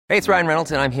Hey, it's Ryan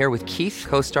Reynolds, and I'm here with Keith,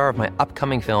 co-star of my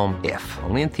upcoming film, If,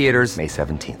 only in theaters May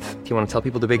 17th. Do you want to tell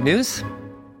people the big news?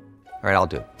 All right, I'll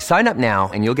do it. Sign up now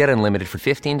and you'll get unlimited for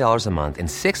 $15 a month and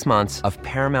 6 months of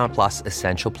Paramount Plus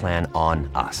Essential Plan on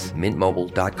us.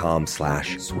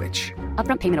 MintMobile.com/switch.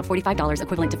 Upfront payment of $45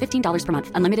 equivalent to $15 per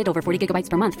month. Unlimited over 40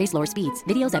 gigabytes per month. Face lower speeds.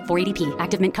 Videos at 480p.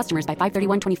 Active Mint customers by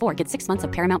 531.24 get 6 months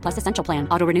of Paramount Plus Essential Plan.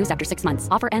 Auto renews after 6 months.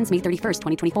 Offer ends May 31st,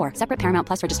 2024. Separate Paramount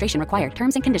Plus registration required.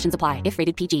 Terms and conditions apply if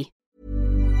rated PG.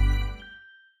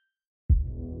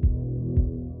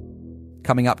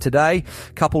 Coming up today,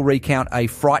 couple recount a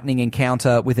frightening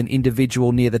encounter with an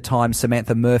individual near the time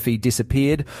Samantha Murphy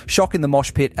disappeared, shock in the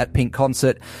mosh pit at Pink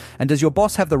concert, and does your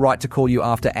boss have the right to call you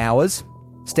after hours?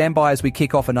 Stand by as we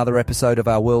kick off another episode of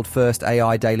our world first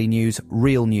AI daily news,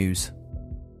 Real News.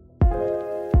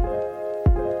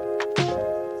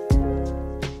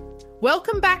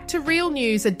 Welcome back to Real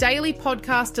News, a daily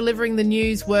podcast delivering the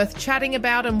news worth chatting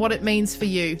about and what it means for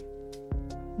you.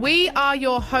 We are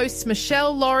your hosts,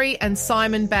 Michelle Laurie and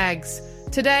Simon Baggs.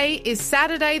 Today is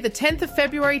Saturday, the 10th of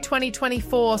February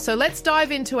 2024, so let's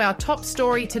dive into our top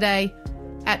story today.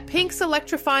 At Pink's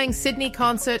electrifying Sydney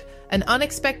concert, an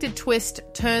unexpected twist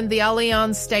turned the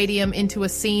Allianz Stadium into a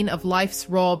scene of life's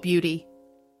raw beauty.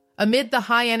 Amid the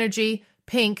high energy,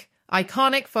 Pink,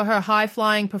 iconic for her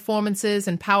high-flying performances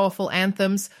and powerful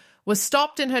anthems, was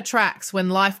stopped in her tracks when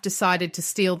life decided to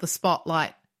steal the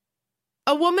spotlight.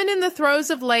 A woman in the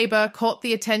throes of labor caught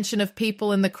the attention of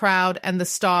people in the crowd and the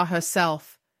star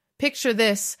herself. Picture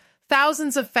this,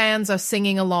 thousands of fans are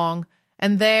singing along,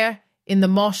 and there, in the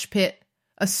mosh pit,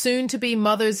 a soon-to-be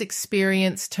mother's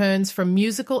experience turns from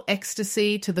musical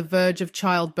ecstasy to the verge of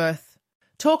childbirth.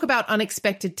 Talk about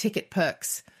unexpected ticket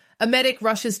perks. A medic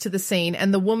rushes to the scene,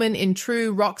 and the woman in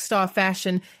true rock star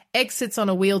fashion exits on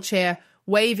a wheelchair,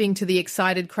 waving to the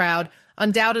excited crowd,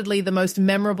 undoubtedly the most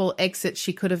memorable exit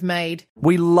she could have made.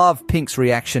 We love Pink's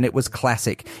reaction. It was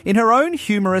classic. In her own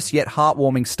humorous yet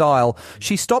heartwarming style,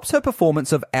 she stops her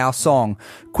performance of Our Song,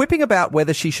 quipping about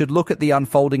whether she should look at the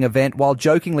unfolding event while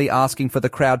jokingly asking for the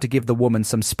crowd to give the woman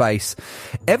some space.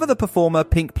 Ever the performer,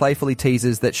 Pink playfully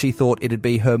teases that she thought it'd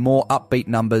be her more upbeat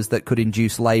numbers that could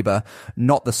induce labour,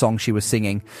 not the song she was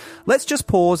singing. Let's just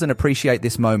pause and appreciate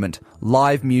this moment.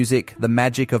 Live music, the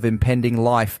magic of impending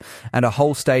life, and a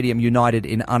whole stadium united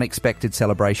in unexpected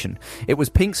celebration. It was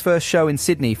Pink's first show in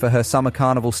Sydney for her Summer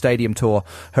Carnival Stadium tour,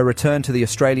 her return to the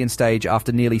Australian stage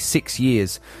after nearly 6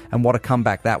 years, and what a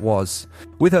comeback that was.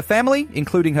 With her family,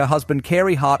 including her husband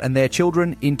Carey Hart and their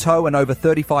children, in tow and over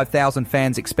 35,000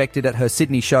 fans expected at her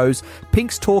Sydney shows,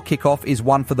 Pink's tour kickoff is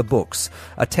one for the books,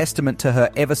 a testament to her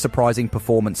ever-surprising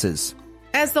performances.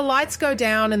 As the lights go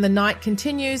down and the night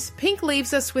continues, Pink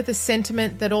leaves us with a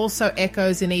sentiment that also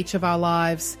echoes in each of our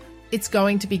lives. It's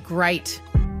going to be great.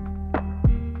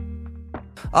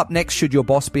 Up next, should your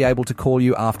boss be able to call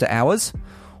you after hours?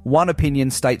 One opinion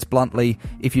states bluntly,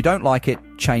 if you don't like it,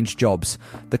 change jobs.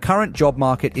 The current job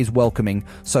market is welcoming,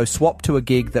 so swap to a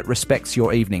gig that respects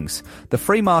your evenings. The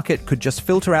free market could just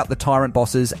filter out the tyrant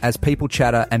bosses as people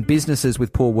chatter, and businesses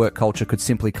with poor work culture could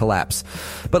simply collapse.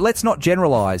 But let's not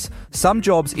generalise. Some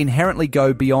jobs inherently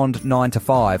go beyond 9 to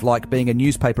 5, like being a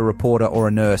newspaper reporter or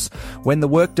a nurse. When the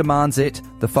work demands it,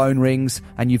 the phone rings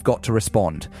and you've got to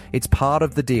respond. It's part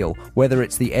of the deal, whether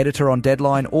it's the editor on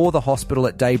deadline or the hospital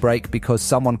at daybreak because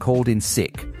someone called in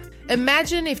sick.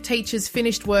 Imagine if teachers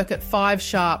finished work at 5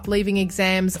 sharp, leaving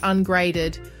exams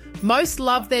ungraded. Most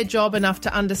love their job enough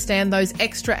to understand those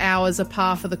extra hours are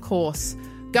par for the course.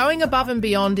 Going above and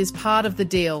beyond is part of the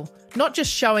deal, not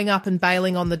just showing up and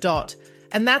bailing on the dot.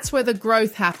 And that's where the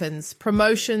growth happens.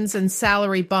 Promotions and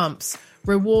salary bumps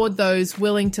reward those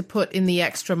willing to put in the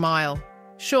extra mile.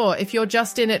 Sure, if you're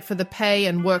just in it for the pay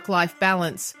and work-life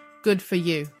balance, good for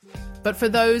you. But for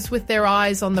those with their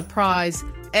eyes on the prize,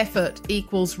 effort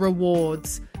equals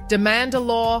rewards. Demand a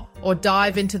law or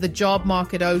dive into the job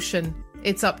market ocean.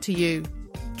 It's up to you.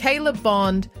 Caleb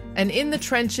Bond, an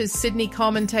in-the-trenches Sydney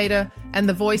commentator and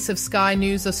the voice of Sky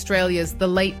News Australia's The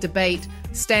Late Debate,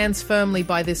 stands firmly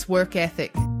by this work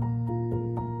ethic.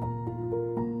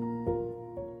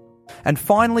 And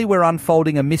finally, we're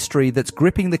unfolding a mystery that's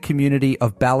gripping the community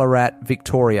of Ballarat,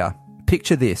 Victoria.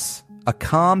 Picture this. A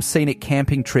calm, scenic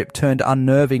camping trip turned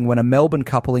unnerving when a Melbourne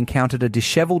couple encountered a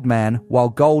dishevelled man while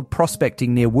gold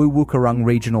prospecting near Woowookarung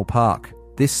Regional Park.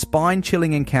 This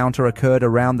spine-chilling encounter occurred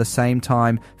around the same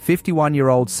time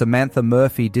 51-year-old Samantha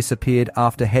Murphy disappeared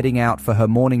after heading out for her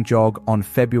morning jog on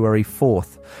February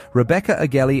 4th. Rebecca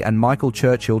Agelli and Michael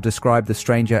Churchill described the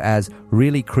stranger as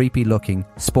really creepy looking,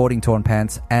 sporting torn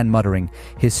pants and muttering.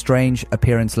 His strange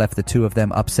appearance left the two of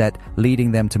them upset,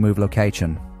 leading them to move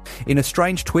location. In a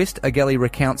strange twist, Agelli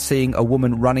recounts seeing a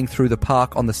woman running through the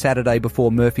park on the Saturday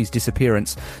before Murphy's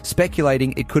disappearance,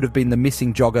 speculating it could have been the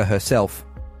missing jogger herself.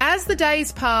 As the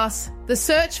days pass, the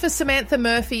search for Samantha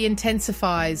Murphy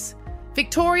intensifies.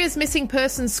 Victoria's Missing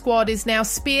Persons Squad is now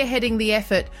spearheading the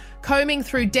effort, combing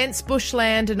through dense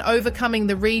bushland and overcoming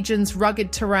the region's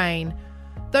rugged terrain.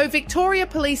 Though Victoria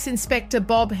Police Inspector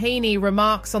Bob Heaney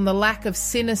remarks on the lack of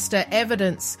sinister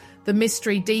evidence, the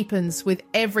mystery deepens with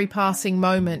every passing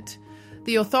moment.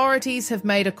 The authorities have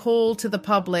made a call to the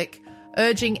public,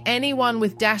 urging anyone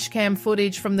with dashcam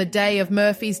footage from the day of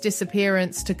Murphy's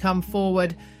disappearance to come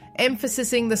forward,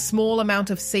 emphasising the small amount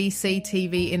of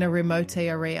CCTV in a remote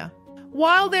area.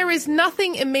 While there is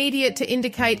nothing immediate to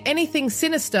indicate anything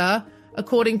sinister,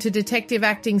 according to Detective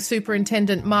Acting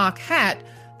Superintendent Mark Hatt,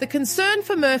 the concern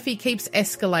for Murphy keeps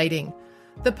escalating.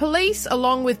 The police,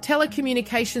 along with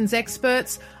telecommunications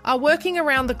experts, are working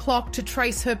around the clock to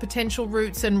trace her potential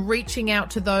routes and reaching out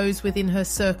to those within her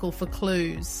circle for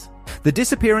clues. The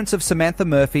disappearance of Samantha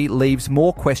Murphy leaves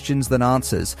more questions than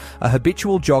answers. A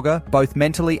habitual jogger, both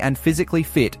mentally and physically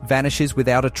fit, vanishes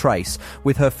without a trace,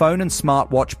 with her phone and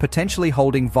smartwatch potentially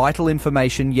holding vital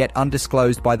information yet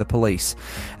undisclosed by the police.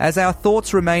 As our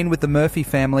thoughts remain with the Murphy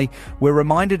family, we're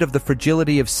reminded of the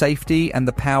fragility of safety and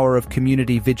the power of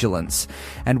community vigilance.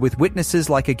 And with witnesses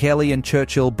like Agelli and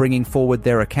Churchill bringing forward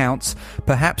their accounts,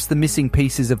 perhaps the missing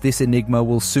pieces of this enigma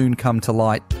will soon come to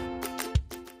light.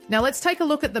 Now let's take a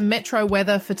look at the metro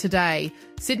weather for today.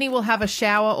 Sydney will have a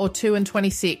shower or two and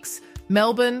 26.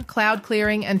 Melbourne, cloud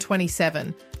clearing and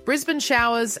 27. Brisbane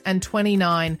showers and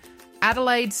 29.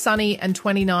 Adelaide, sunny and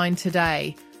 29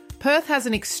 today. Perth has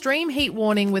an extreme heat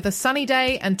warning with a sunny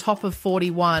day and top of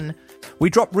 41. We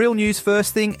drop real news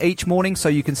first thing each morning so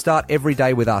you can start every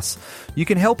day with us. You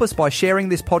can help us by sharing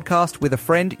this podcast with a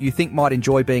friend you think might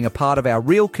enjoy being a part of our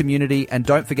real community, and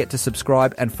don't forget to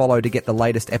subscribe and follow to get the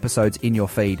latest episodes in your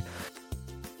feed.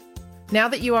 Now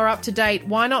that you are up to date,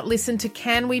 why not listen to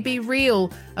Can We Be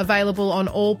Real, available on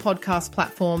all podcast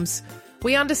platforms.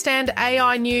 We understand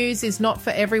AI news is not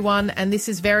for everyone, and this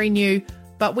is very new,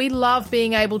 but we love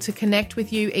being able to connect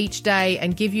with you each day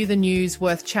and give you the news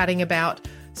worth chatting about.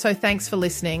 So thanks for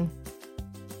listening.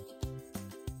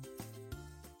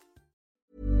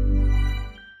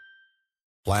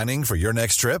 Planning for your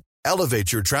next trip?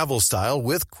 Elevate your travel style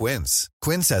with Quince.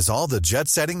 Quince has all the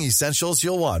jet-setting essentials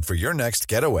you'll want for your next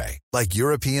getaway, like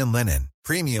European linen,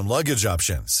 premium luggage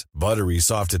options, buttery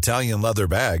soft Italian leather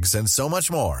bags, and so much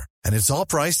more. And it's all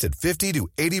priced at 50 to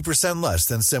 80% less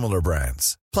than similar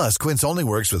brands. Plus, Quince only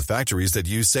works with factories that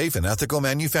use safe and ethical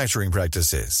manufacturing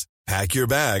practices. Pack your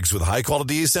bags with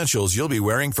high-quality essentials you'll be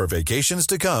wearing for vacations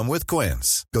to come with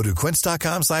Quince. Go to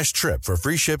quince.com/trip for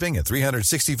free shipping and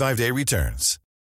 365-day returns.